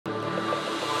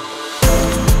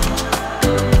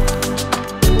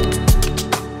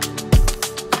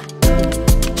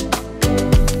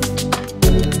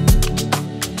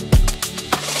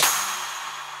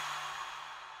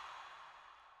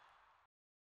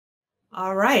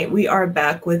All right, we are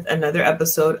back with another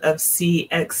episode of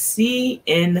CXC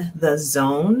in the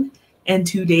Zone, and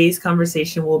today's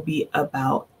conversation will be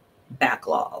about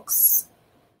backlogs.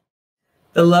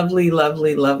 The lovely,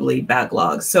 lovely, lovely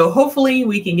backlogs. So hopefully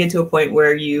we can get to a point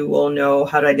where you will know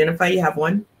how to identify you have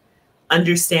one,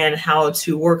 understand how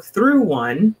to work through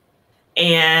one,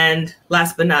 and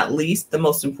last but not least, the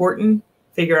most important,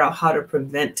 figure out how to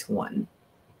prevent one.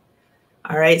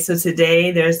 All right, so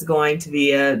today there's going to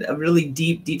be a really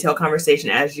deep, detailed conversation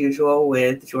as usual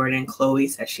with Jordan, Chloe,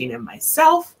 Sasheen, and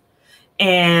myself.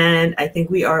 And I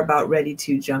think we are about ready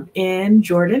to jump in.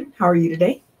 Jordan, how are you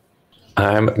today?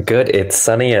 I'm good. It's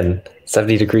sunny and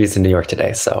 70 degrees in New York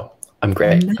today, so I'm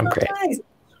great. Nice. I'm great.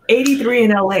 83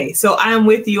 in LA. So I'm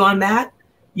with you on that.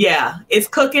 Yeah, it's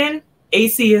cooking.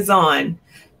 AC is on.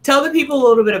 Tell the people a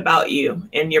little bit about you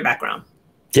and your background.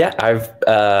 Yeah, I've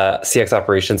CX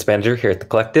operations manager here at the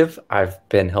Collective. I've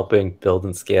been helping build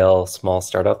and scale small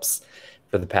startups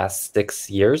for the past 6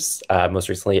 years, most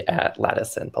recently at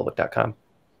Lattice and public.com.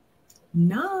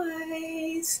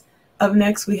 Nice. Up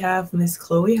next, we have Miss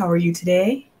Chloe. How are you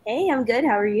today? Hey, I'm good.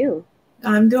 How are you?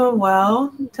 I'm doing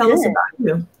well. Tell us about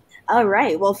you. All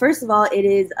right. Well, first of all, it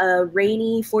is a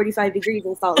rainy 45 degrees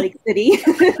in Salt Lake City.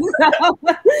 So,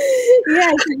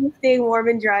 yeah, it's staying warm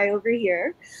and dry over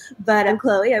here. But I'm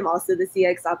Chloe. I'm also the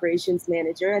CX operations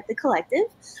manager at the Collective.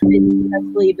 I've been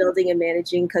successfully building and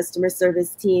managing customer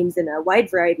service teams in a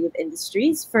wide variety of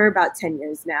industries for about 10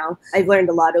 years now. I've learned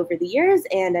a lot over the years,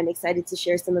 and I'm excited to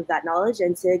share some of that knowledge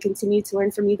and to continue to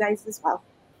learn from you guys as well.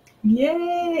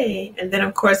 Yay. And then,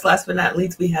 of course, last but not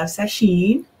least, we have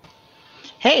Sasheen.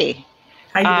 Hey,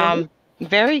 How you doing?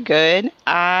 Very good.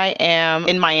 I am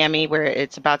in Miami where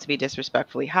it's about to be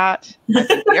disrespectfully hot. I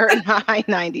think we're in the high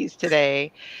 90s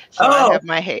today. So I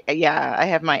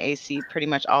have my AC pretty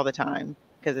much all the time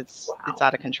because it's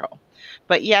out of control.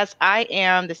 But yes, I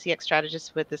am the CX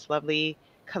strategist with this lovely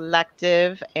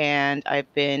Collective, and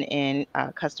I've been in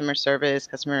customer service,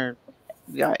 customer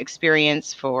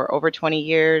experience for over 20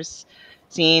 years.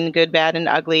 Seen good, bad, and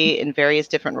ugly in various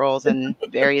different roles in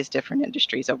various different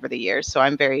industries over the years. So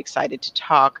I'm very excited to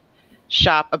talk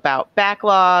shop about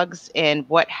backlogs and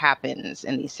what happens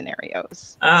in these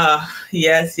scenarios.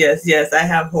 Yes. I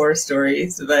have horror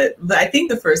stories, but I think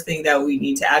the first thing that we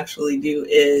need to actually do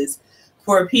is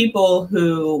for people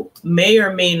who may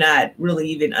or may not really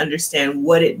even understand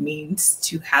what it means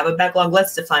to have a backlog,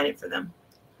 let's define it for them.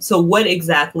 So what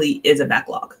exactly is a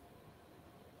backlog?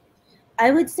 I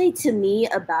would say to me,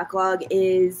 a backlog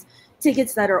is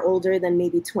tickets that are older than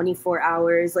maybe 24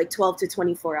 hours, like 12 to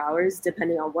 24 hours,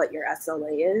 depending on what your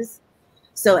SLA is.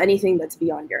 So anything that's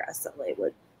beyond your SLA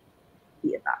would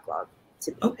be a backlog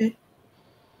to me.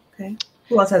 Okay.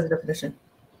 Who else has a definition?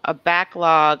 A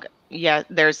backlog, yeah,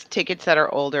 there's tickets that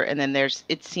are older, and then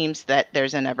it seems that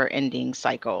there's a never-ending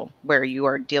cycle where you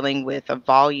are dealing with a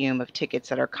volume of tickets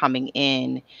that are coming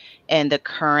in, and the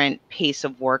current pace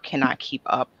of work cannot keep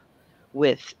up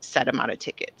with set amount of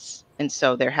tickets. And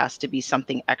so there has to be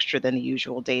something extra than the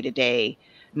usual day-to-day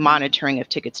monitoring of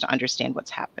tickets to understand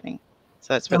what's happening.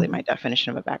 So that's really my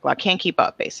definition of a backlog. Can't keep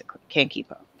up, basically. Can't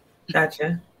keep up.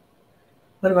 Gotcha.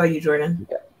 What about you, Jordan?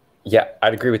 Yeah,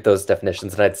 I'd agree with those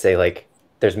definitions. And I'd say like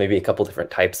there's maybe a couple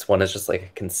different types. One is just like a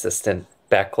consistent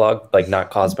backlog, like not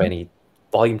caused by any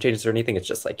volume changes or anything. It's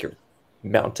just like you're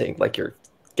mounting, like you're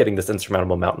getting this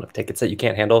insurmountable mountain of tickets that you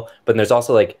can't handle. But there's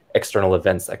also like external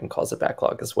events that can cause a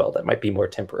backlog as well that might be more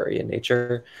temporary in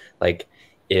nature. Like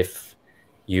if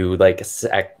you like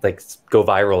go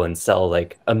viral and sell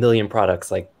like 1 million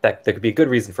products, like that there could be a good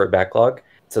reason for a backlog.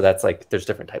 So that's like there's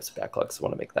different types of backlogs. So I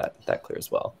want to make that clear as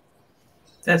well.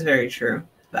 That's very true.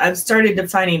 I've started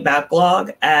defining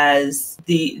backlog as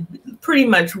the pretty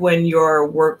much when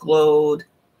your workload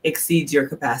exceeds your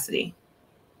capacity.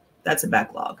 That's a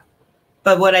backlog.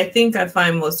 But what I think I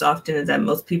find most often is that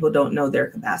most people don't know their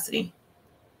capacity.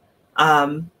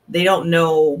 They don't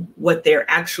know what they're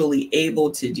actually able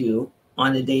to do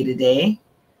on a day-to-day.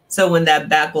 So when that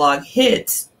backlog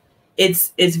hits,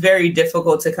 it's very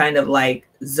difficult to kind of like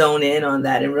zone in on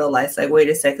that and realize like, wait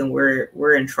a second,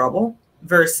 we're in trouble,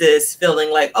 versus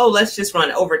feeling like, oh, let's just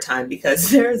run overtime, because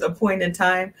there's a point in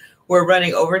time where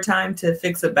running overtime to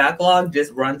fix a backlog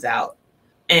just runs out.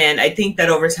 And I think that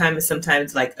overtime is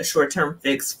sometimes like a short-term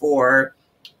fix for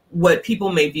what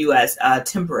people may view as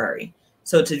temporary.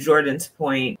 So to Jordan's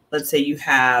point, let's say you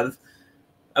have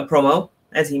a promo,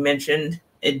 as he mentioned,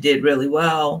 it did really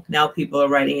well. Now people are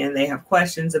writing in, they have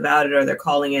questions about it, or they're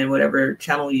calling in whatever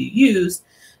channel you use,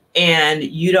 and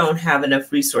you don't have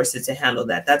enough resources to handle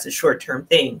that. That's a short-term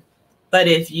thing. But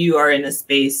if you are in a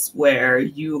space where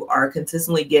you are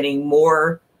consistently getting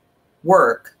more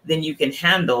work than you can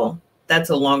handle, that's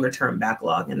a longer term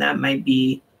backlog. And that might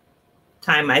be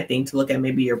time, I think, to look at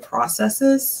maybe your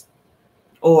processes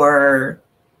or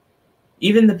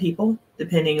even the people,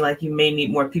 depending, like you may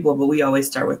need more people, but we always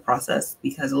start with process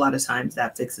because a lot of times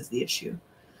that fixes the issue.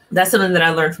 That's something that I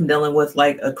learned from dealing with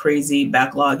like a crazy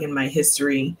backlog in my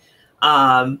history.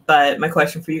 But my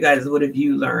question for you guys is, what have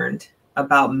you learned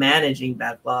about managing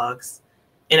backlogs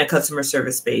in a customer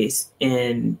service space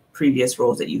in previous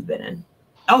roles that you've been in?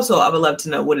 Also, I would love to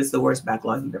know, what is the worst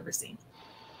backlog you've ever seen?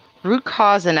 Root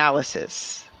cause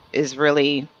analysis is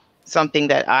really something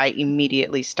that I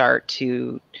immediately start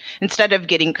to, instead of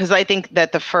getting, because I think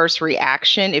that the first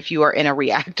reaction, if you are in a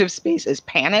reactive space, is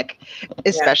panic,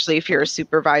 especially if you're a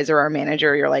supervisor or a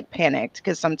manager, you're like panicked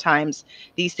because sometimes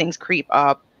these things creep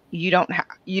up. You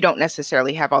don't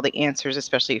necessarily have all the answers,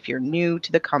 especially if you're new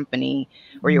to the company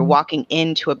or you're walking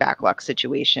into a backlog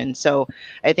situation. So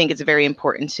I think it's very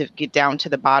important to get down to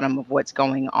the bottom of what's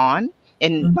going on.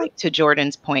 And like to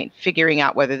Jordan's point, figuring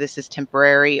out whether this is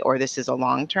temporary or this is a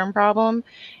long-term problem,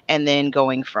 and then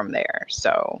going from there.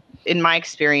 So in my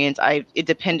experience, it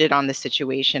depended on the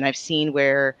situation. I've seen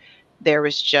where there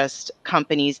was just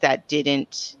companies that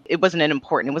it wasn't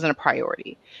a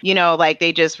priority. You know, like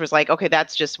they just was like, okay,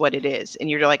 that's just what it is. And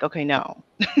you're like, okay, no.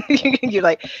 You're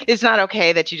like, it's not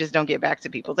okay that you just don't get back to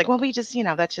people. It's like, well, we just,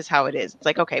 that's just how it is. It's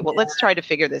like, okay, well, let's try to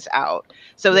figure this out.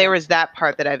 So there was that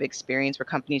part that I've experienced where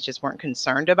companies just weren't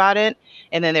concerned about it.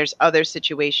 And then there's other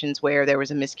situations where there was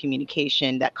a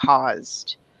miscommunication that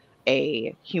caused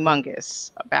a humongous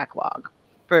backlog.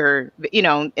 And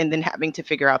then having to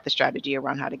figure out the strategy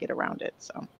around how to get around it.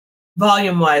 So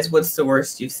volume wise, what's the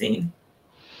worst you've seen?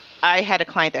 I had a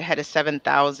client that had a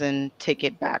 7,000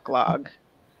 ticket backlog.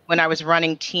 When I was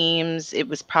running teams, it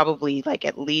was probably like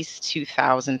at least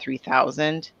 2,000,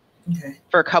 3,000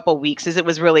 for a couple of weeks. It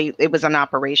was an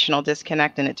operational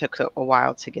disconnect, and it took a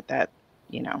while to get that,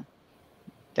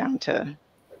 down to.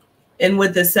 And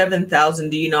with the 7,000,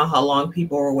 do you know how long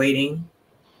people were waiting?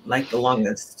 Like the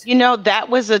longest? That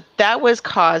was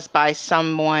caused by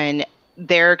someone,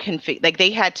 their config, like they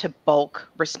had to bulk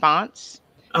response.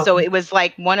 Okay. So it was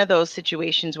like one of those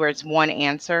situations where it's one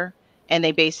answer and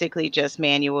they basically just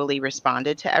manually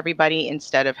responded to everybody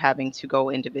instead of having to go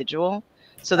individual.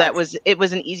 So it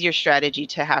was an easier strategy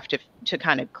to have to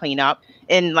kind of clean up.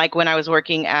 And like when I was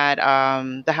working at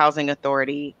the housing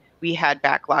authority, we had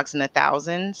backlogs in the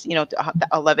thousands,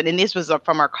 11. And this was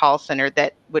from our call center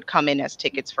that would come in as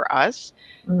tickets for us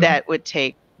that would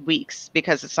take weeks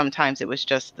because sometimes it was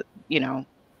just, it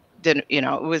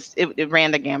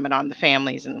ran the gamut on the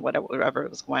families and whatever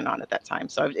was going on at that time.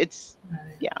 So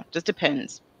just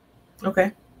depends.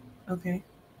 Okay. Who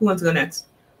wants to go next?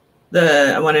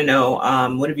 I want to know,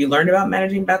 what have you learned about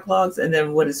managing backlogs? And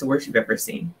then what is the worst you've ever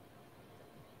seen?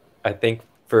 I think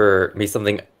for me,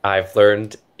 something I've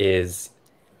learned is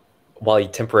while you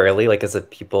temporarily, like as a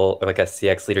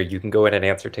CX leader, you can go in and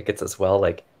answer tickets as well.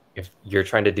 Like if you're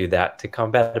trying to do that to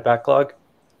combat a backlog,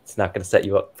 it's not going to set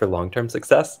you up for long-term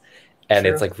success. And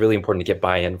It's like really important to get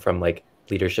buy-in from like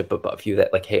leadership above you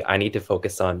that like, hey, I need to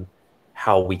focus on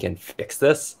how we can fix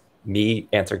this. Me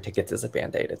answering tickets is a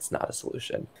Band-Aid. It's not a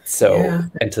solution. So,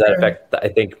 and to that effect, I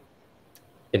think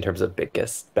in terms of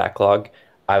biggest backlog,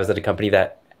 I was at a company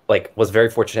that like was very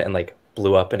fortunate and like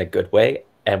blew up in a good way.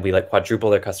 And we like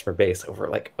quadrupled their customer base over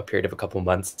like a period of a couple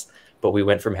months. But we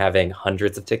went from having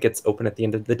hundreds of tickets open at the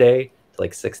end of the day to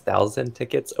like 6,000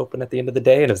 tickets open at the end of the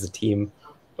day. And it was a team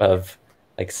of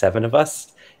like 7 of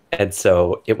us. And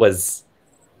so it was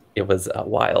a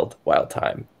wild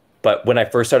time. But when I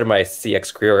first started my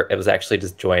CX career, it was actually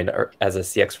just join as a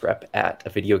CX rep at a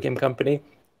video game company.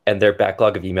 And their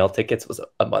backlog of email tickets was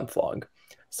a month long.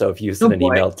 So if you sent an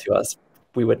email to us,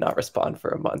 we would not respond for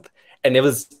a month. And it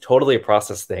was totally a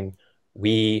process thing.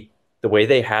 The way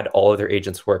they had all of their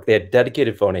agents work, they had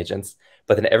dedicated phone agents,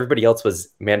 but then everybody else was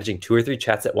managing 2 or 3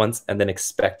 chats at once and then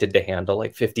expected to handle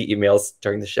like 50 emails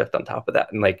during the shift on top of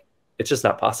that. And like, it's just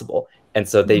not possible. And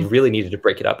so they really needed to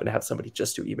break it up and have somebody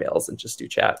just do emails and just do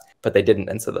chat, but they didn't.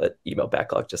 And so the email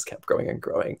backlog just kept growing and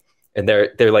growing. And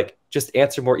they're like, just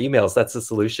answer more emails. That's the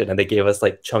solution. And they gave us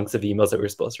like chunks of emails that we were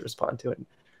supposed to respond to. And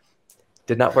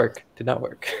did not work.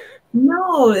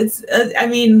 No, it's,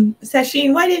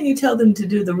 Sasheen, why didn't you tell them to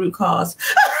do the root cause?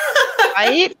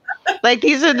 Right? Like,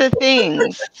 these are the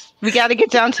things. We got to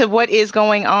get down to what is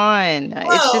going on. Whoa.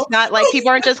 It's just not like people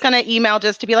aren't just going to email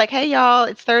just to be like, hey, y'all,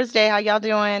 it's Thursday. How y'all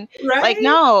doing? Right? Like,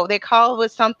 no, they call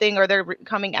with something or they're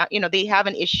coming out, they have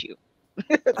an issue.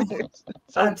 I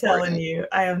am telling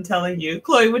you.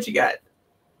 Chloe, what you got?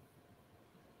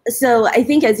 So I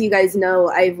think, as you guys know,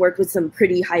 I've worked with some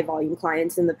pretty high volume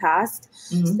clients in the past.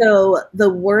 Mhm. So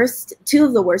two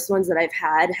of the worst ones that I've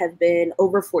had have been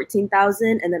over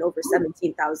 14,000 and then over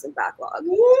 17,000 backlog.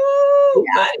 Woo,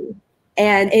 Yeah. buddy.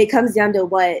 And it comes down to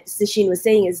what Sasheen was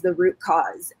saying is the root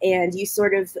cause. And you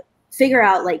sort of figure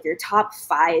out like your top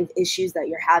 5 issues that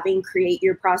you're having, create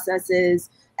your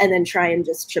processes, and then try and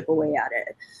just chip away at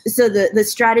it. So the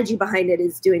strategy behind it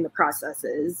is doing the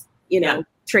processes, Yeah.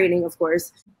 training, of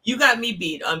course. You got me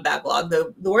beat on backlog.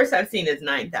 The worst I've seen is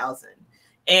 9,000.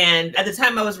 And at the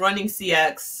time I was running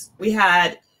CX, we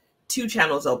had 2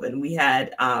 channels open. We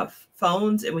had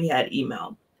phones and we had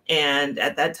email. And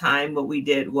at that time, what we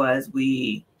did was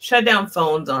we shut down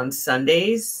phones on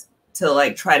Sundays to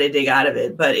like try to dig out of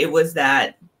it. But it was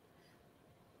that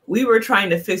we were trying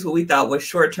to fix what we thought was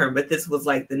short term, but this was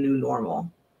like the new normal.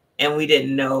 And we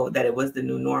didn't know that it was the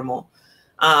new normal.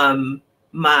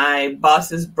 My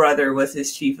boss's brother was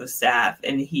his chief of staff,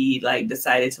 and he like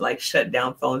decided to like shut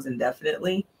down phones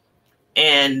indefinitely.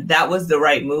 And that was the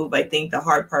right move. I think the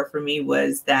hard part for me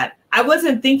was that I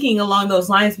wasn't thinking along those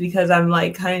lines because I'm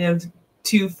like kind of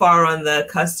too far on the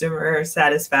customer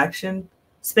satisfaction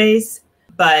space.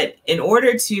 But in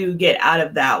order to get out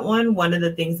of that one of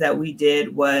the things that we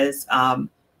did was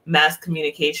mass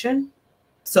communication.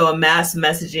 So a mass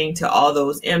messaging to all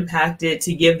those impacted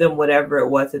to give them whatever it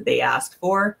was that they asked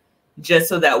for, just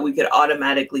so that we could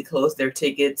automatically close their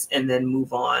tickets and then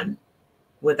move on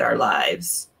with our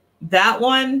lives. That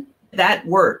one, that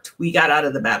worked. We got out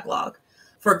of the backlog.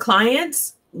 For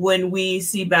clients, when we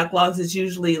see backlogs, it's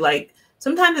usually like,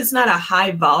 sometimes it's not a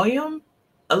high volume.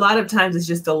 A lot of times it's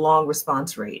just a long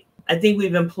response rate. I think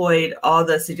we've employed all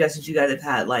the suggestions you guys have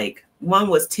had. Like one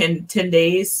was 10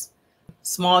 days.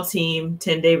 Small team,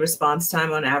 10-day response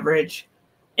time on average.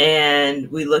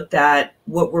 And we looked at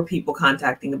what were people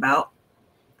contacting about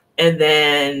and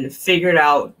then figured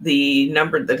out the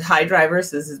high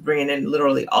drivers. This is bringing in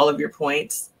literally all of your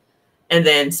points. And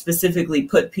then specifically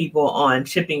put people on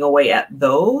chipping away at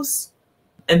those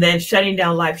and then shutting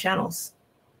down live channels,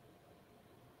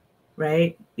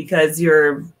 right? Because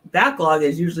your backlog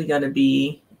is usually going to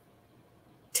be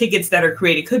tickets that are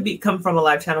created, come from a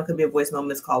live channel, could be a voicemail,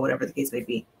 missed call, whatever the case may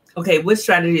be. Okay, what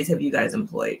strategies have you guys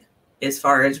employed as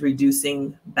far as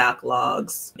reducing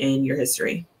backlogs in your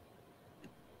history?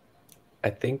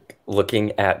 I think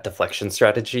looking at deflection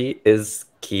strategy is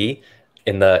key.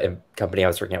 In the company I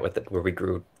was working at with, where we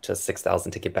grew to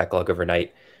 6,000 ticket backlog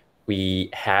overnight, we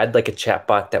had like a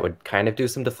chatbot that would kind of do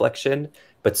some deflection,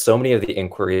 but so many of the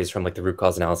inquiries from like the root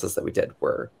cause analysis that we did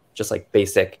were just like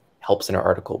basic helps in our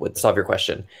article would solve your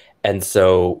question. And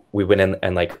so we went in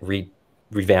and like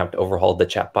revamped, overhauled the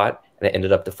chatbot, and it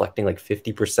ended up deflecting like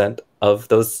 50% of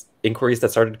those inquiries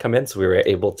that started to come in. So we were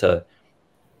able to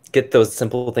get those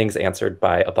simple things answered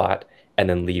by a bot and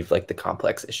then leave like the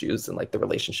complex issues and like the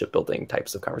relationship building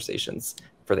types of conversations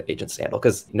for the agents to handle.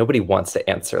 Because nobody wants to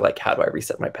answer like, how do I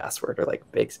reset my password, or like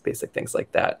basic things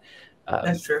like that.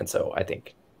 That's true. And so I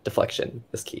think deflection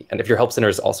is key. And if your help center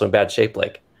is also in bad shape,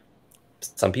 like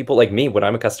some people like me, when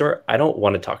I'm a customer, I don't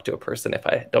want to talk to a person if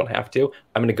I don't have to.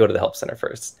 I'm going to go to the help center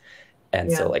first.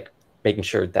 And so like making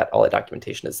sure that all the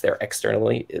documentation is there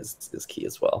externally is key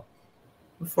as well.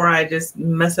 Before I just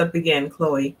mess up again,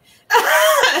 Chloe,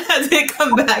 has it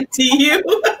come back to you?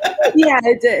 Yeah,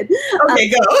 it did. Okay,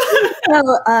 go.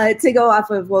 So to go off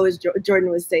of what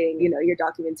Jordan was saying, your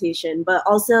documentation, but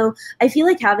also I feel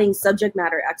like having subject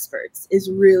matter experts is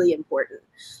really important.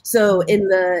 So in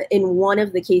one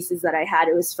of the cases that I had,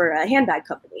 it was for a handbag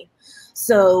company.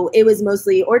 So it was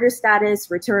mostly order status,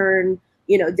 return,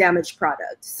 damaged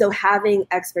product. So having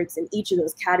experts in each of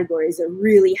those categories, it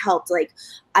really helped. Like,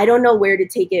 I don't know where to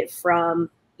take it from,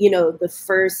 the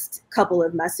first couple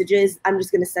of messages. I'm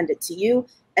just going to send it to you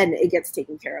and it gets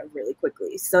taken care of really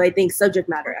quickly. So I think subject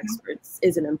matter experts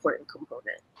is an important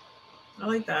component. I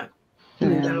like that.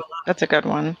 Yeah, that's a good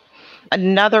one.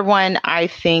 Another one I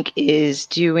think is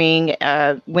doing,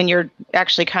 when you're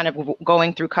actually kind of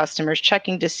going through customers,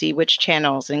 checking to see which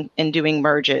channels and doing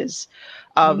merges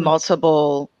of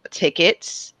multiple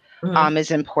tickets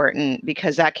is important,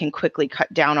 because that can quickly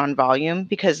cut down on volume.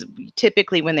 Because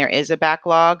typically when there is a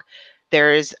backlog,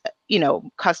 there's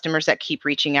customers that keep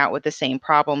reaching out with the same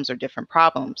problems or different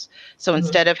problems. So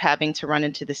instead of having to run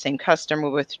into the same customer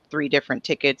with 3 different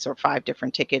tickets or 5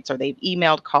 different tickets, or they've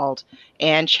emailed, called,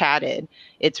 and chatted,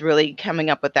 it's really coming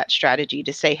up with that strategy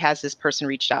to say, has this person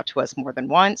reached out to us more than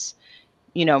once?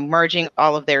 merging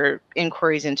all of their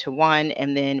inquiries into one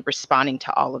and then responding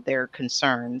to all of their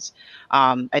concerns.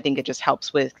 I think it just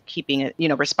helps with keeping it,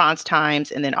 response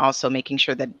times, and then also making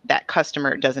sure that that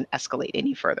customer doesn't escalate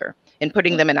any further and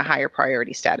putting them in a higher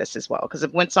priority status as well. Because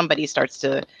when somebody starts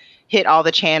to hit all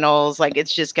the channels, like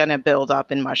it's just going to build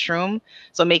up and mushroom.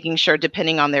 So making sure,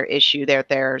 depending on their issue,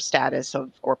 their status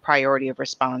of or priority of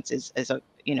response is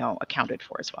accounted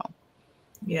for as well.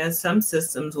 Yeah, some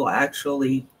systems will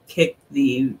actually kick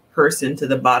the person to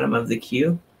the bottom of the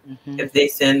queue if they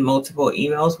send multiple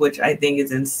emails, which I think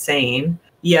is insane.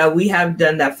 Yeah, we have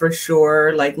done that for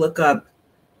sure. Like, look up,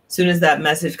 as soon as that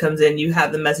message comes in, you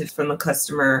have the message from the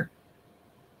customer,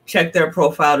 check their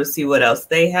profile to see what else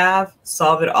they have,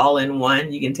 solve it all in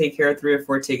one. You can take care of 3 or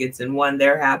 4 tickets in one.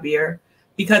 They're happier.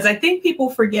 Because I think people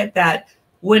forget that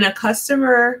when a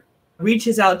customer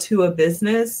reaches out to a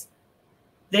business,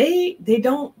 they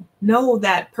don't know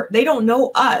they don't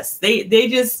know us. They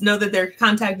just know that they're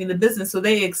contacting the business. So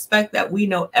they expect that we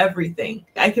know everything.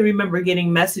 I can remember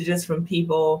getting messages from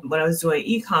people when I was doing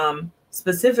e-com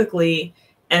specifically,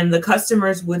 and the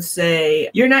customers would say,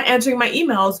 "You're not answering my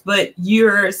emails, but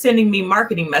you're sending me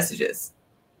marketing messages."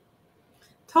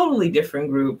 Totally different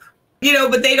group,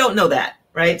 but they don't know that,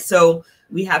 right? So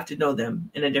we have to know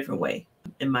them in a different way,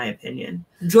 in my opinion.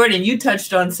 Jordan, you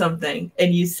touched on something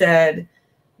and you said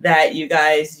that you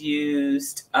guys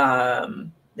used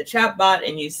the chat bot,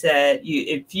 and you said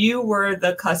if you were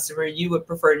the customer, you would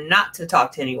prefer not to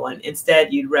talk to anyone.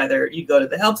 Instead, you'd go to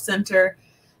the help center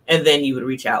and then you would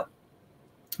reach out.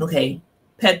 Okay,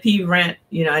 pet peeve rant.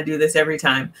 I do this every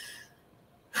time.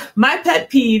 My pet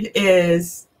peeve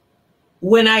is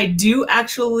when I do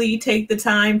actually take the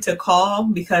time to call,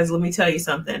 because let me tell you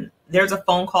something. There's a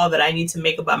phone call that I need to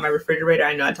make about my refrigerator.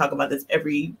 I know I talk about this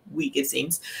every week, it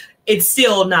seems. It's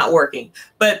still not working,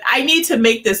 but I need to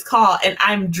make this call and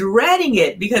I'm dreading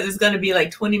it because it's going to be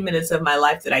like 20 minutes of my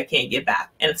life that I can't get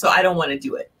back. And so I don't want to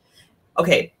do it.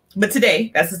 Okay. But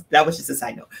today, that was just a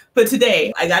side note. But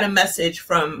today I got a message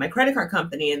from my credit card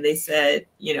company and they said,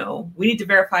 we need to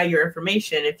verify your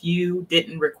information. If you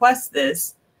didn't request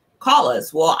this, call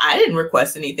us. Well, I didn't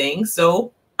request anything.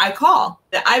 So I call.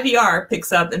 The IVR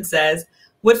picks up and says,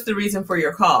 "What's the reason for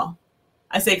your call?"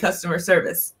 I say, "Customer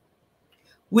service.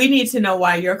 We need to know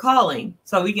why you're calling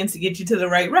so we can get you to the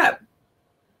right rep."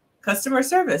 Customer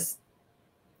service.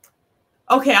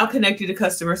 Okay, I'll connect you to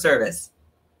customer service.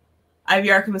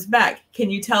 IVR comes back. "Can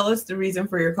you tell us the reason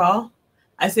for your call?"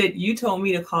 I said, "You told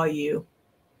me to call you."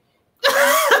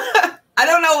 I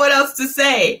don't know what else to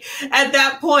say. At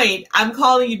that point, I'm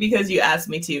calling you because you asked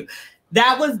me to.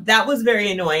 That was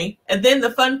very annoying. And then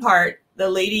the fun part, the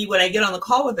lady, when I get on the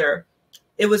call with her,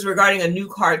 it was regarding a new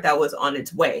card that was on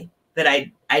its way that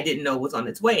I didn't know was on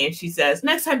its way. And she says,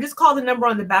 "Next time, just call the number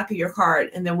on the back of your card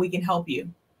and then we can help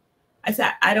you." I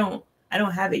said, I don't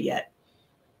have it yet.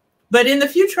 But in the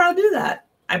future, I'll do that.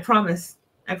 I promise.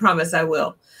 I promise I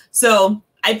will. So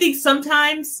I think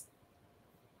sometimes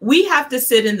we have to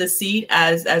sit in the seat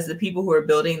as the people who are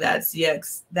building that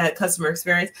CX, that customer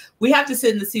experience. We have to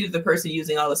sit in the seat of the person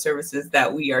using all the services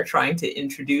that we are trying to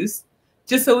introduce,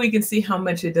 just so we can see how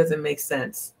much it doesn't make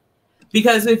sense.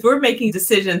 Because if we're making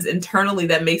decisions internally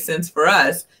that make sense for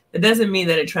us, it doesn't mean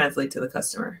that it translates to the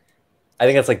customer. I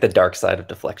think that's like the dark side of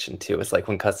deflection too. It's like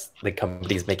when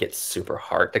companies make it super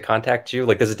hard to contact you.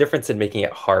 Like there's a difference in making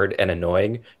it hard and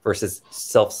annoying versus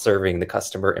self-serving the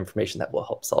customer information that will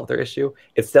help solve their issue.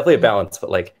 It's definitely a balance, but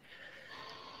like,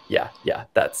 yeah,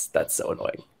 that's so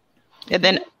annoying. And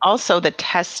then also the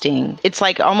testing. It's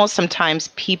like almost sometimes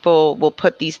people will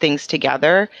put these things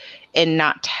together and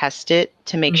not test it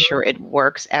to make sure it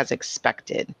works as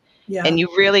expected. Yeah. And you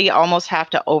really almost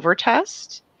have to over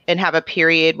test and have a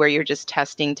period where you're just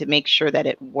testing to make sure that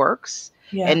it works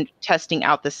and testing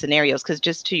out the scenarios. Because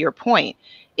just to your point,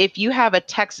 if you have a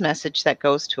text message that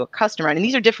goes to a customer, and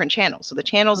these are different channels, so the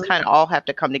channels kind of all have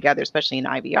to come together, especially in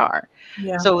IVR.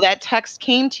 Yeah. So that text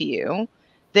came to you,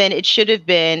 then it should have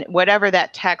been whatever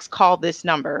that text called this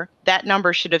number, that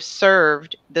number should have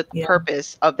served the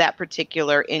purpose of that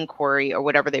particular inquiry or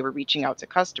whatever they were reaching out to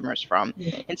customers from,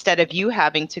 instead of you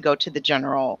having to go to the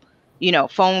general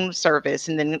phone service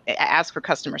and then ask for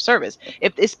customer service.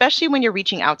 Especially when you're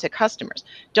reaching out to customers,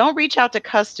 don't reach out to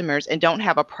customers and don't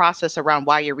have a process around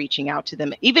why you're reaching out to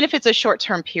them. Even if it's a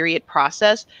short-term period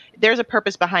process, there's a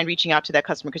purpose behind reaching out to that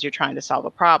customer because you're trying to solve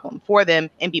a problem for them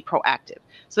and be proactive.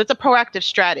 So it's a proactive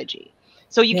strategy.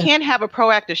 So you can't have a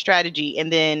proactive strategy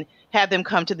and then have them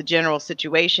come to the general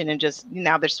situation and just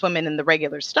now they're swimming in the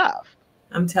regular stuff.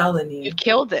 I'm telling you. You've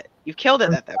killed it. You've killed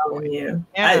it at that point.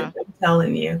 I'm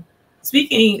telling you.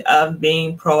 Speaking of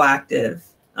being proactive,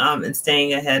 and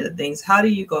staying ahead of things, how do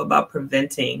you go about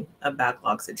preventing a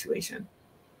backlog situation?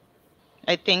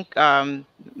 I think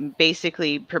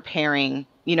basically preparing,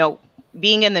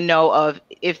 being in the know of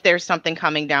if there's something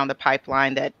coming down the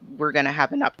pipeline that we're going to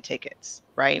have enough tickets,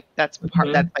 right? That's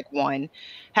that's like one.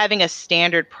 Having a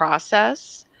standard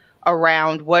process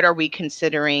around what are we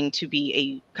considering to be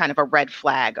a kind of a red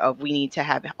flag of we need to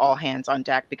have all hands on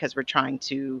deck because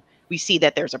we see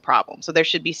that there's a problem. So there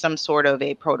should be some sort of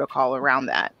a protocol around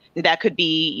that. That could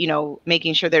be,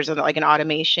 making sure there's like an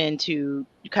automation to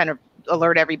kind of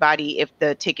alert everybody if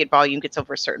the ticket volume gets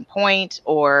over a certain point,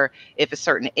 or if a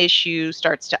certain issue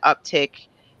starts to uptick,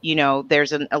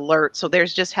 there's an alert. So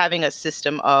there's just having a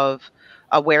system of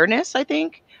awareness, I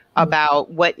think,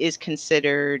 about what is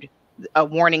considered a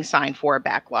warning sign for a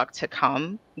backlog to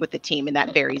come with the team. And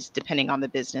that varies depending on the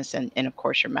business and of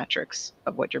course your metrics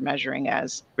of what you're measuring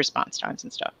as response times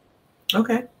and stuff.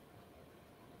 Okay.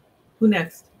 Who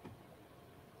next?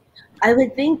 I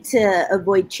would think to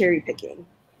avoid cherry picking,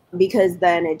 because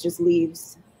then it just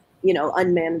leaves,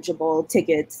 unmanageable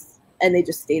tickets and they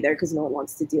just stay there because no one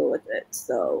wants to deal with it.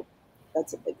 So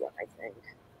that's a big one, I think.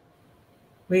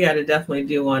 We got to definitely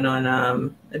do one on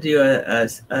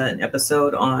an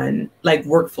episode on like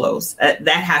workflows. That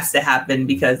has to happen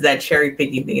because that cherry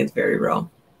picking thing is very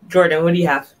real. Jordan, what do you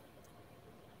have?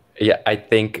 Yeah, I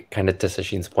think kind of to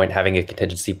Sashin's point, having a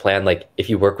contingency plan, like if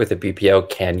you work with a BPO,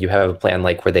 can you have a plan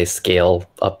like where they scale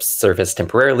up service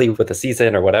temporarily with a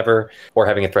season or whatever, or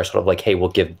having a threshold of like, hey, we'll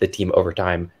give the team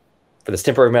overtime for this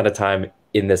temporary amount of time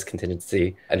in this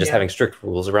contingency, and just having strict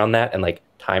rules around that and like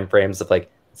time frames of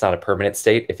like, it's not a permanent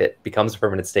state. If it becomes a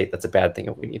permanent state, that's a bad thing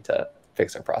and we need to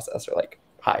fix our process or like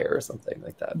hire or something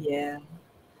like that. Yeah.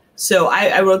 So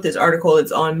I wrote this article,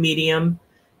 it's on Medium.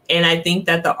 And I think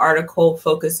that the article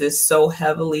focuses so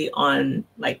heavily on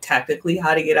like tactically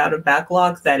how to get out of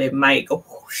backlogs that it might go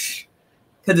whoosh,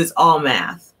 because it's all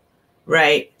math,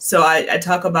 right? So I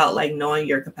talk about like knowing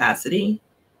your capacity.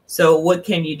 So what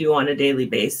can you do on a daily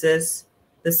basis?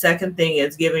 The second thing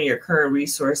is, given your current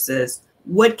resources,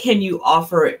 what can you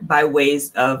offer by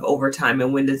ways of overtime,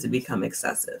 and when does it become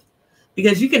excessive?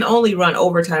 Because you can only run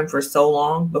overtime for so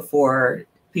long before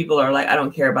people are like, I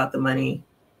don't care about the money.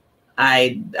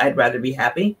 I'd rather be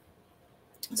happy.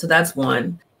 So that's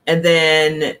one. And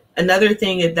then another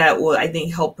thing that will, I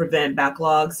think, help prevent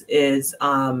backlogs is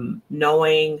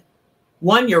knowing,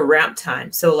 one, your ramp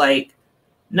time. So like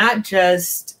not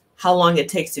just how long it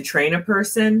takes to train a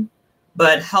person,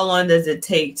 but how long does it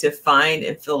take to find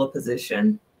and fill a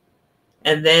position?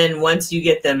 And then once you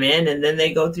get them in and then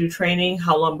they go through training,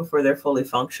 how long before they're fully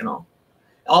functional?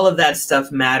 All of that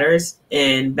stuff matters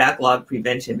in backlog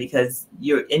prevention because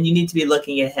you need to be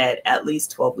looking ahead at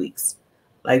least 12 weeks.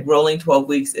 Like rolling 12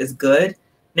 weeks is good.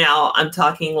 Now I'm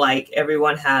talking like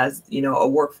everyone has, a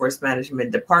workforce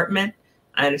management department.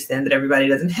 I understand that everybody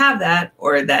doesn't have that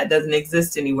or that doesn't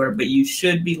exist anywhere, but you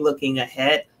should be looking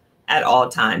ahead at all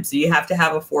times. So you have to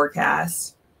have a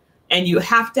forecast and you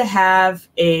have to have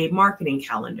a marketing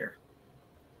calendar.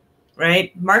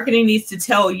 Right? Marketing needs to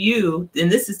tell you,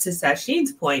 and this is to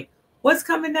Sashin's point, what's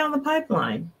coming down the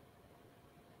pipeline.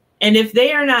 And if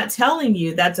they are not telling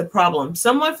you, that's a problem.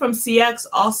 Someone from CX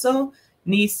also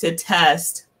needs to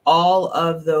test all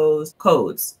of those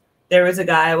codes. There is a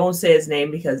guy, I won't say his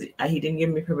name because he didn't give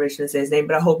me permission to say his name,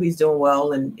 but I hope he's doing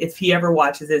well. And if he ever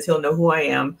watches this, he'll know who I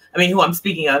am. I mean, who I'm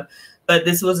speaking of. But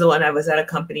this was the one I was at a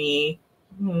company,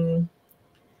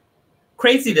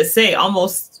 crazy to say,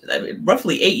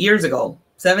 roughly 8 years ago,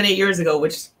 7-8 years ago,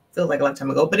 which feels like a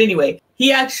lifetime ago. But anyway,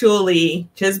 he actually,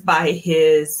 just by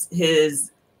his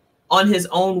on his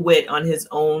own wit, on his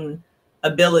own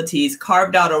abilities,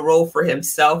 carved out a role for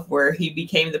himself where he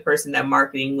became the person that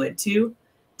marketing went to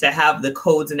have the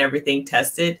codes and everything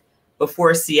tested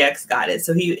before CX got it.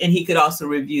 So he could also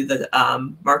review the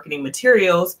marketing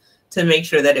materials to make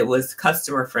sure that it was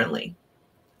customer friendly.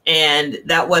 And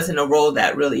that wasn't a role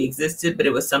that really existed, but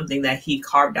it was something that he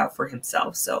carved out for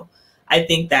himself. So I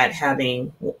think that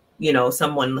having,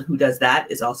 someone who does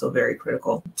that is also very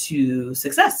critical to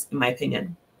success, in my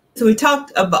opinion. So we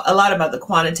talked a lot about the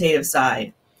quantitative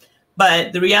side,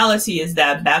 but the reality is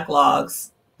that backlogs,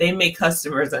 they make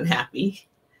customers unhappy.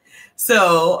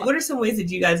 So what are some ways that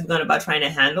you guys have gone about trying to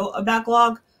handle a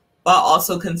backlog while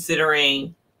also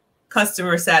considering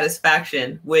customer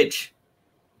satisfaction, which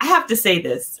I have to say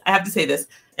this.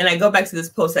 And I go back to this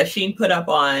post that Sheen put up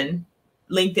on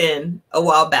LinkedIn a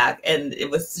while back. And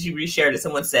she reshared it.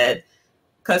 Someone said,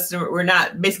 customer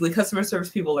service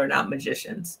people are not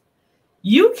magicians.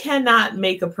 You cannot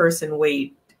make a person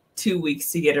wait 2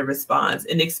 weeks to get a response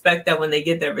and expect that when they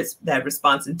get that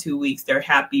response in 2 weeks, they're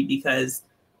happy because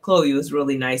Chloe was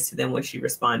really nice to them when she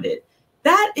responded.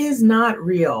 That is not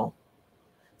real.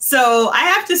 So I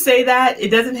have to say that it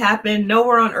doesn't happen.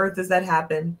 Nowhere on earth does that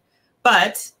happen.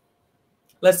 But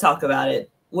let's talk about it.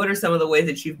 What are some of the ways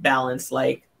that you've balanced?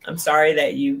 Like, I'm sorry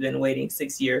that you've been waiting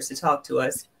 6 years to talk to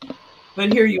us,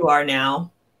 but here you are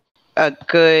now. A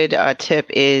good tip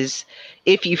is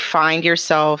if you find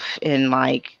yourself in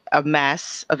like a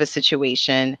mess of a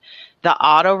situation, the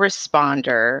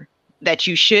autoresponder that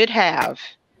you should have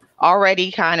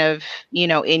already kind of, you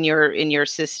know, in your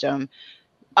system,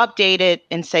 update it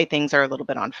and say things are a little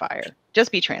bit on fire.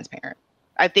 Just be transparent.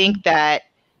 I think that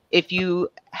if you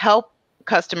help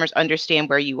customers understand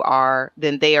where you are,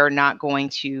 then they are not going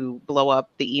to blow up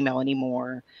the email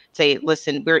anymore. Say,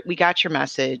 listen, we got your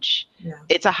message. Yeah.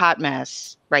 It's a hot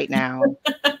mess right now.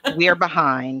 We are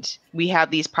behind. We have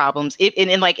these problems.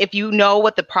 If you know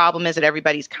what the problem is that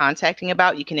everybody's contacting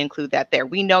about, you can include that there.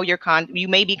 We know you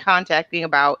may be contacting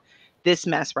about this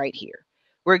mess right here.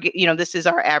 This is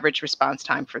our average response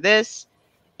time for this,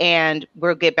 and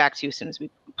we'll get back to you as soon as we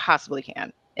possibly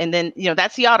can. And then,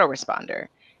 that's the autoresponder.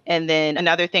 And then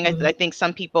another thing, I think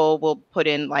some people will put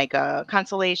in like a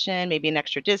consolation, maybe an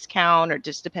extra discount, or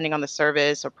just depending on the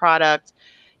service or product,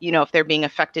 if they're being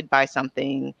affected by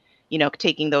something,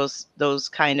 taking those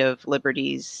kind of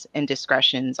liberties and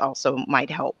discretions also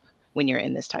might help when you're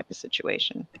in this type of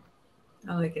situation.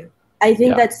 I like it. I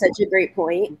think that's such a great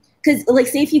point. Because, like,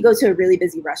 say if you go to a really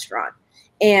busy restaurant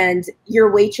and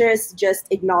your waitress just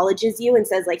acknowledges you and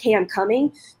says, like, hey, I'm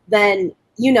coming, then,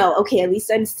 okay, at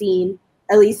least I'm seen.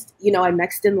 At least, I'm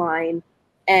next in line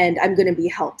and I'm going to be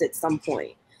helped at some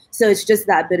point. So it's just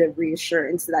that bit of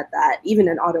reassurance that even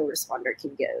an autoresponder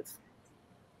can give.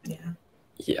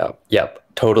 Yeah.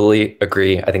 Totally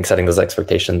agree. I think setting those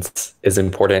expectations is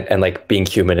important, and like being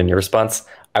human in your response.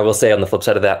 I will say on the flip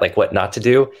side of that, like what not to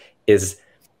do is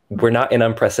we're not in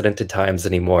unprecedented times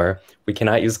anymore. We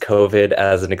cannot use COVID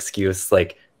as an excuse.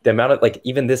 Like the amount of, like,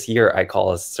 even this year I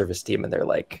call a service team and they're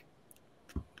like,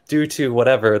 due to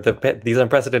whatever, these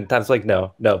unprecedented times, like,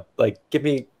 no, like, give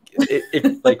me,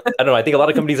 like, I don't know. I think a lot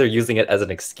of companies are using it as an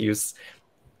excuse,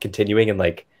 continuing, and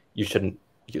like, you shouldn't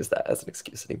use that as an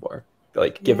excuse anymore.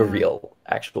 Like, give a real,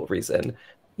 actual reason.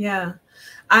 Yeah.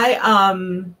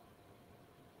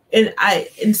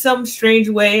 In some strange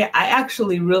way, I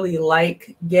actually really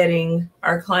like getting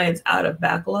our clients out of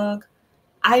backlog.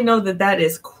 I know that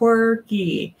is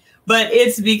quirky, but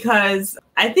it's because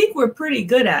I think we're pretty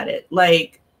good at it.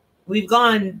 Like, we've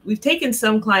taken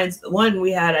some clients, one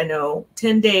we had,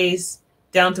 10 days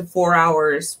down to 4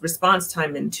 hours response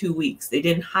time in 2 weeks. They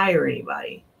didn't hire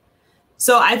anybody.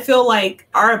 So I feel like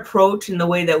our approach and the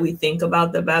way that we think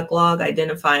about the backlog,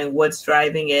 identifying what's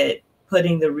driving it,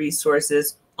 putting the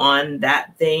resources on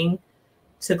that thing,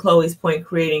 to Chloe's point,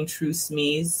 creating true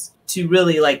SMEs to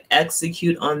really like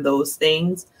execute on those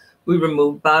things. We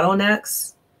remove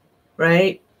bottlenecks,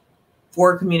 right?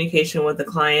 For communication with the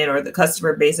client or the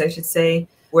customer base, I should say,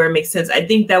 where it makes sense. I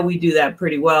think that we do that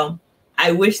pretty well.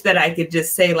 I wish that I could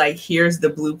just say, like, here's the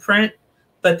blueprint,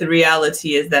 but the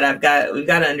reality is that we've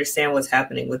got to understand what's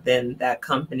happening within that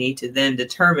company to then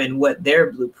determine what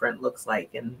their blueprint looks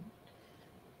like. And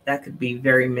that could be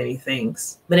very many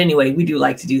things. But anyway, we do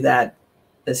like to do that,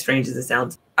 as strange as it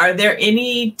sounds. Are there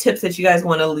any tips that you guys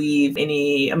want to leave?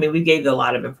 We gave a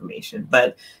lot of information,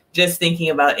 but just thinking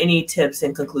about any tips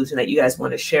in conclusion that you guys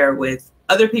want to share with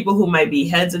other people who might be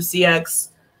heads of CX,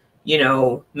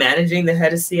 managing the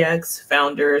head of CX,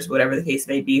 founders, whatever the case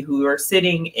may be, who are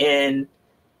sitting in,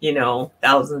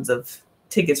 thousands of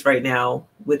tickets right now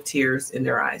with tears in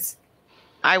their eyes.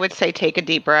 I would say take a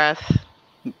deep breath,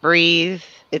 breathe.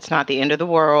 It's not the end of the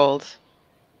world.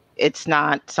 It's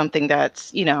not something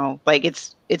that's,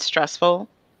 it's stressful,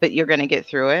 but you're going to get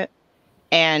through it.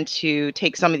 And to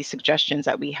take some of these suggestions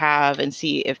that we have and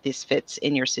see if this fits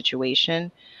in your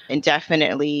situation. And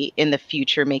definitely in the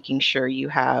future, making sure you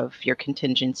have your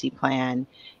contingency plan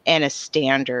and a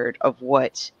standard of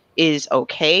what is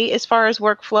okay as far as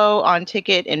workflow on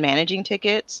ticket and managing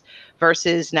tickets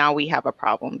versus now we have a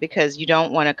problem, because you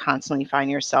don't want to constantly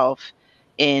find yourself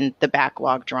in the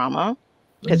backlog drama,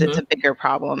 because it's a bigger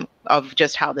problem of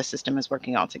just how the system is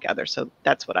working all together. So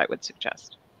that's what I would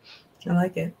suggest. I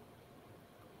like it.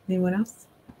 Anyone else?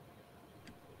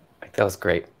 I think that was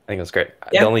great. Yep.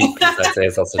 The only piece I'd say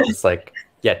is also just like,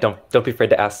 don't be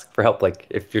afraid to ask for help. Like,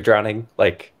 if you're drowning,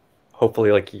 like,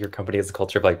 hopefully, like, your company has a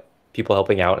culture of like people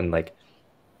helping out, and like,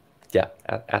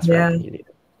 ask for help when you need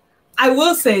it. I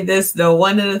will say this though,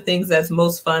 one of the things that's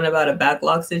most fun about a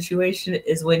backlog situation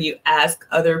is when you ask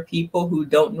other people who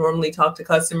don't normally talk to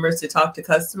customers to talk to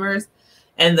customers,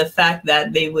 And the fact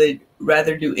that they would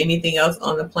rather do anything else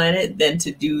on the planet than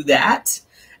to do that,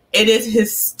 it is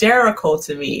hysterical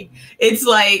to me. It's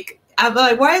like, I'm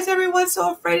like, why is everyone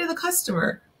so afraid of the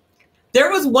customer? There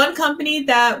was one company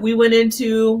that we went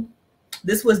into,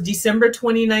 this was December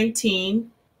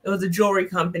 2019. It was a jewelry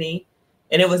company.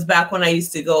 And it was back when I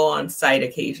used to go on site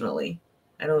occasionally.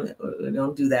 I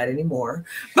don't do that anymore.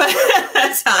 But at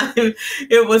that time,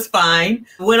 it was fine.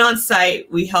 Went on site.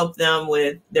 We helped them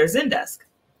with their Zendesk.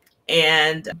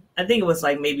 And I think it was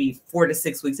like maybe 4 to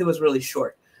 6 weeks. It was really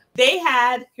short. They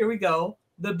had, here we go,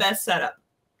 the best setup.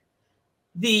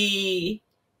 The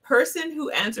person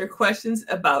who answered questions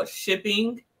about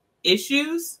shipping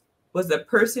issues was the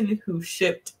person who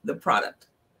shipped the product.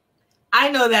 I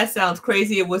know that sounds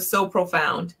crazy. It was so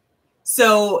profound.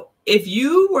 So if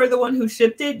you were the one who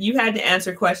shipped it, you had to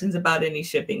answer questions about any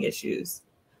shipping issues.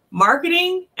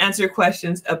 Marketing, answer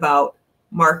questions about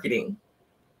marketing.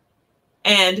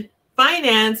 And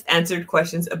finance answered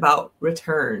questions about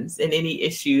returns and any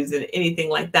issues and anything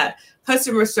like that.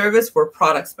 Customer service were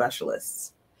product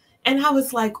specialists. And I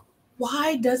was like,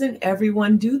 why doesn't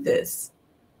everyone do this?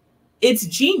 It's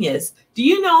genius. Do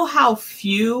you know how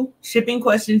few shipping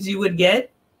questions you would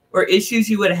get or issues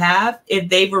you would have if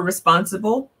they were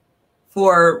responsible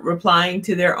for replying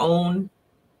to their own,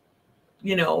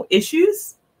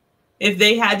 issues? If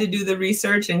they had to do the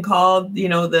research and called,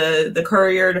 the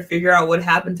courier to figure out what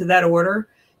happened to that order,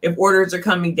 if orders are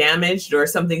coming damaged or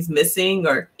something's missing,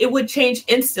 or it would change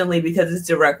instantly because it's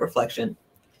direct reflection.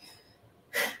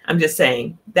 I'm just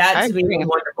saying that to me is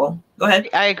wonderful. Go ahead.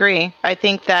 I agree. I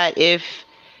think that if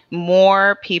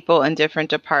more people in different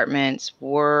departments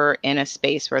were in a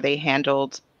space where they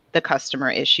handled the customer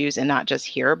issues and not just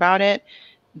hear about it,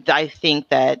 I think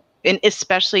that, and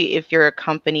especially if you're a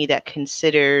company that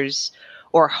considers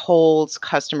or holds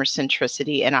customer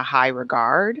centricity in a high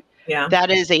regard,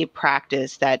 that is a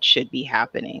practice that should be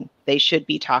happening. They should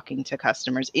be talking to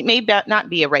customers. It may not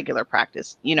be a regular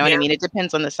practice. You know what I mean? It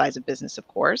depends on the size of business, of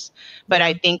course. But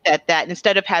I think that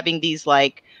instead of having these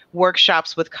like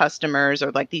workshops with customers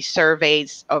or like these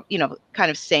surveys of, kind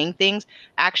of saying things,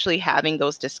 actually having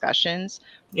those discussions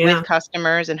with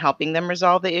customers and helping them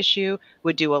resolve the issue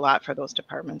would do a lot for those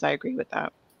departments. I agree with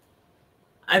that.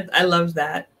 I love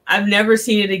that. I've never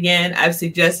seen it again. I've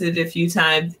suggested it a few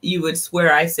times. You would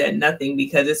swear I said nothing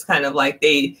because it's kind of like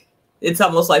it's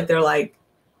almost like they're like,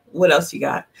 what else you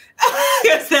got?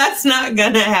 Because that's not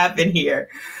going to happen here.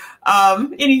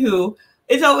 Anywho,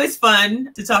 it's always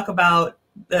fun to talk about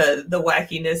the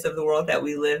wackiness of the world that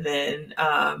we live in.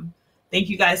 Thank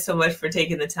you guys so much for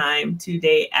taking the time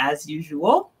today, as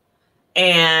usual.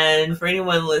 And for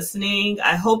anyone listening,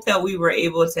 I hope that we were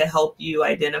able to help you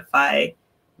identify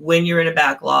when you're in a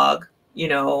backlog.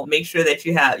 Make sure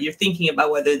that you're thinking about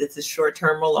whether this is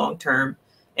short-term or long-term,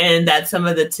 and that some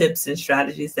of the tips and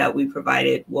strategies that we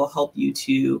provided will help you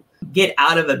to get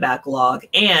out of a backlog.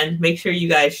 And make sure you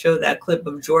guys show that clip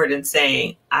of Jordan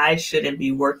saying, I shouldn't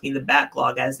be working the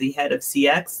backlog as the head of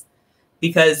CX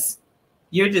because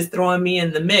you're just throwing me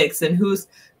in the mix. And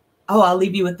I'll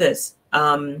leave you with this.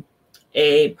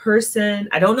 A person,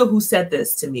 I don't know who said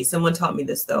this to me. Someone taught me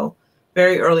this though,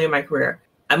 very early in my career.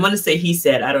 I'm going to say he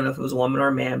said, I don't know if it was a woman or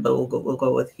a man, but we'll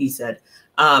go with he said,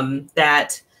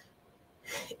 that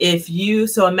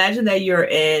so imagine that you're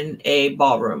in a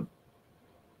ballroom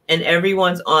and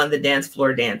everyone's on the dance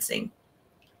floor dancing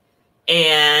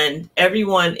and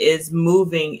everyone is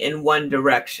moving in one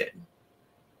direction.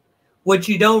 What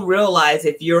you don't realize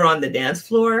if you're on the dance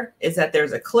floor is that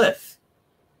there's a cliff.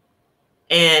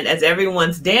 And as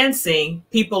everyone's dancing,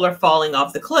 people are falling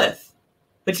off the cliff.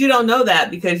 But you don't know that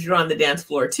because you're on the dance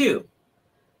floor too.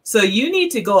 So you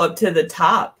need to go up to the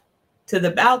top, to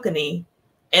the balcony,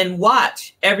 and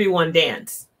watch everyone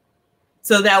dance.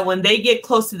 So that when they get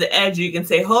close to the edge, you can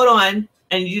say, hold on,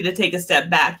 I need you to take a step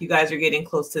back. You guys are getting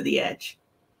close to the edge,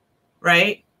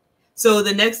 right? So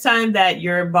the next time that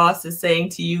your boss is saying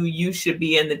to you, you should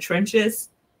be in the trenches,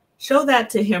 show that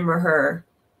to him or her,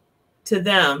 to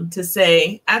them, to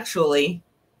say, actually,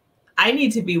 I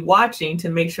need to be watching to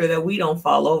make sure that we don't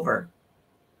fall over.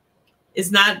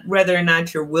 It's not whether or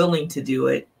not you're willing to do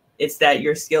it. It's that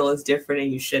your skill is different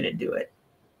and you shouldn't do it.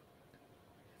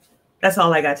 That's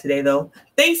all I got today, though.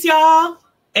 Thanks, y'all.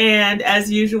 And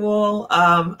as usual,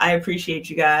 I appreciate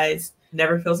you guys.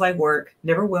 Never feels like work.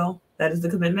 Never will. That is the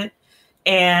commitment.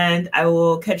 And I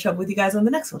will catch up with you guys on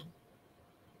the next one.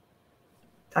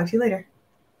 Talk to you later.